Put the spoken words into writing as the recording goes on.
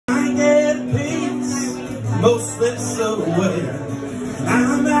most slips away.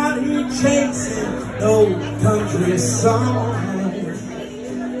 I'm out here chasing old country songs,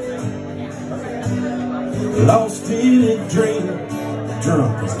 lost in a dream,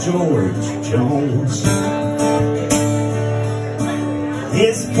 drunk as George Jones.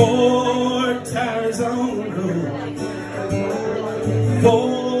 It's 4 tires on the road,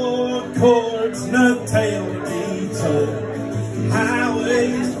 4 chords, no tail to be told.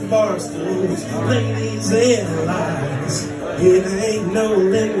 Highways, bar stools, ladies and lies. It ain't no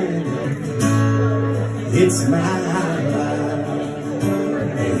living, it's my life.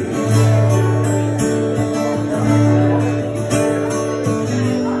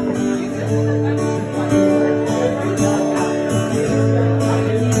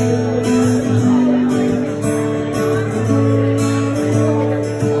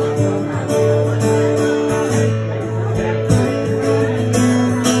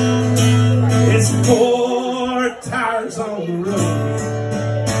 It's 4 tires on the road,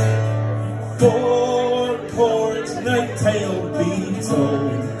 4 chords, no tail to be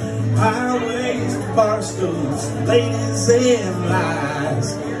told. Highways, bar stools, ladies and lies.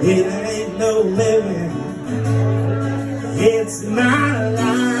 It ain't no living, it's my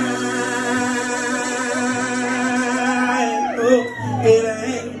life. Oh, it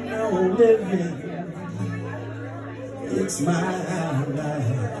ain't no living, it's my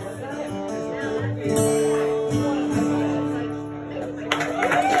life.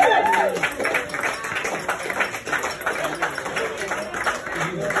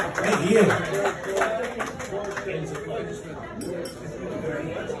 Thank you.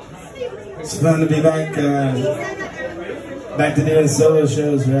 It's fun to be back to doing solo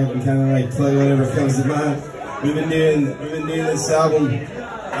shows where I can kind of like play whatever comes to mind. We've been doing this album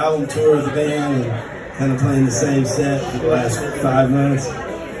tour with the band and kind of playing the same set for the last 5 months.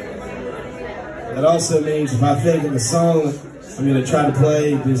 That also means if I think of a song I'm going to try to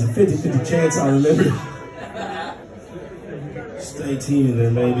play, there's a 50-50 chance I'll remember it. Stay tuned,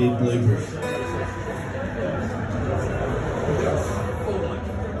 there may be bloopers.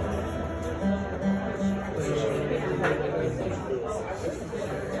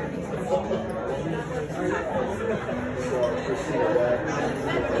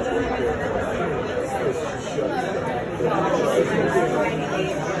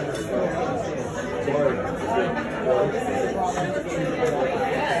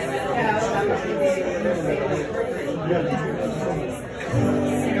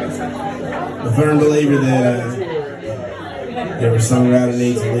 A firm believer that every songwriter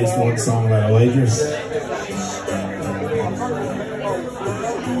needs at least one song about a waitress.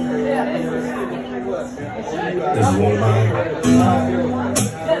 This is one of mine.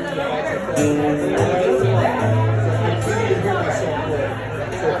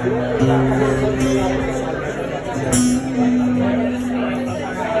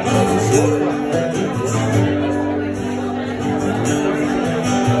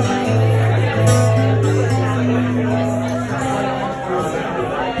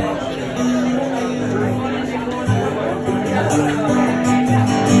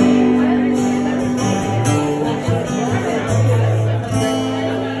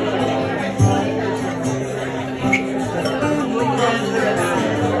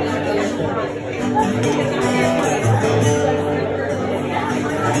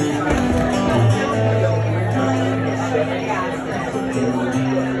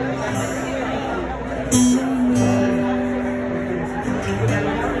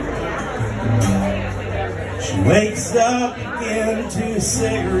 She wakes up again to a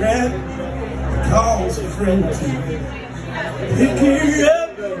cigarette, calls a friend to pick her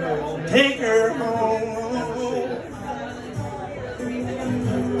up, take her home.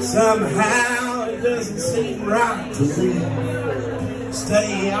 Somehow it doesn't seem right to leave,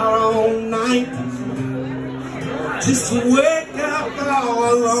 stay out all night, just to wake up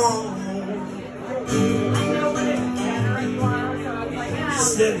all alone. She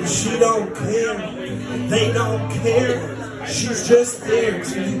said that she don't care, they don't care, she's just there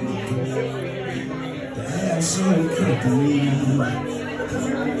to have some company.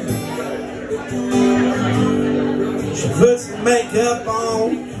 She puts the makeup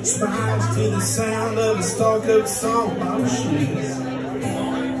on, smiles to the sound of a Star-Coat song. Oh, she's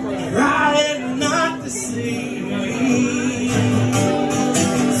trying not to see.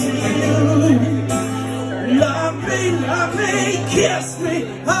 Love me, kiss me,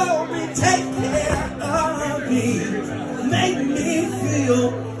 hold me, take care of me, make me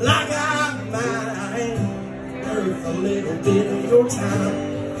feel like I'm mine. Earth, a little bit of your time.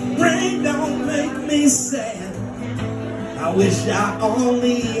 Rain don't make me sad, I wish I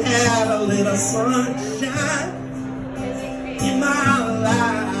only had a little sunshine in my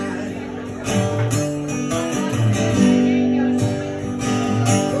life.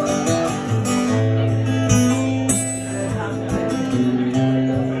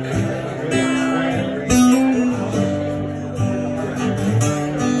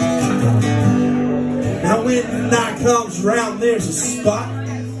 Now when the night comes round, there's a spot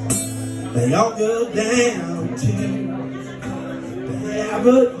they all go down to have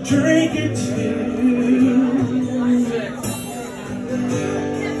a drink or two.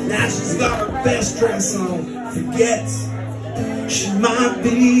 Now she's got her best dress on, forgets she might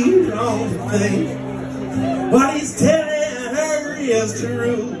be wrong to think what he's telling her is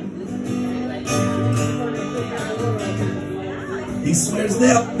true. He swears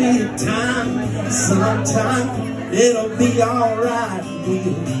there'll be a time, sometime it'll be alright.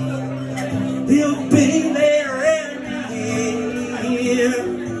 He'll be there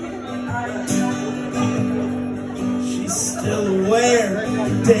she's still aware,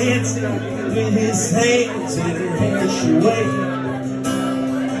 dancing with his hands in her hair. She waits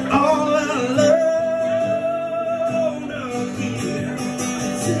all alone again.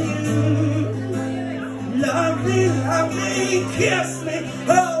 Singing, love me, kiss me,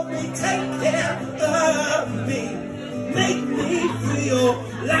 hold me, take care of me, make me feel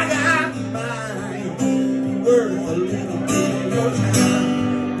like I'm mine, worth a little bit of your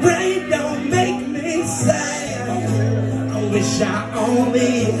time. Rain don't make me sad. I wish I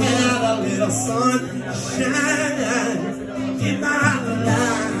only had a little sunshine in my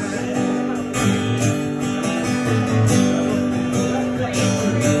life.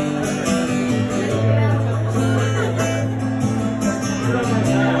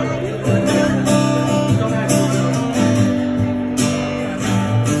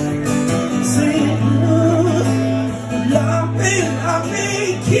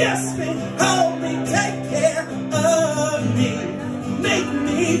 Kiss me, hold me, take care of me, make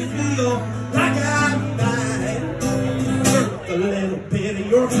me feel like I'm fine, worth a little bit of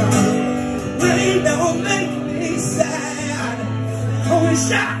your time. Rain don't make me sad. I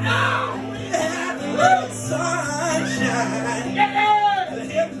wish I only had a little sunshine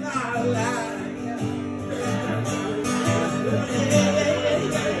in my life.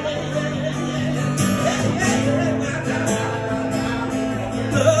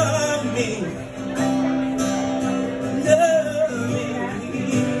 Love me,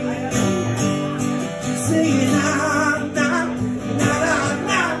 singing na na na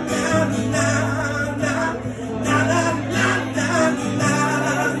na na na na na na na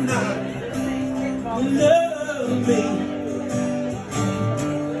na. Love me.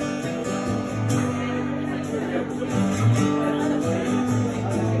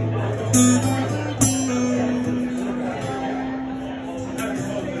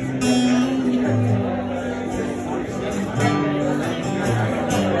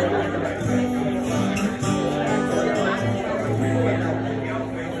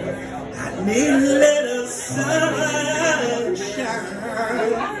 Need a little sunshine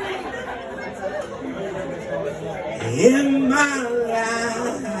in my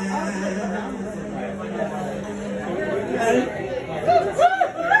life.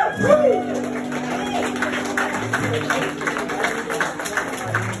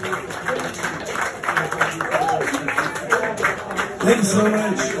 Thank you so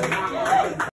much.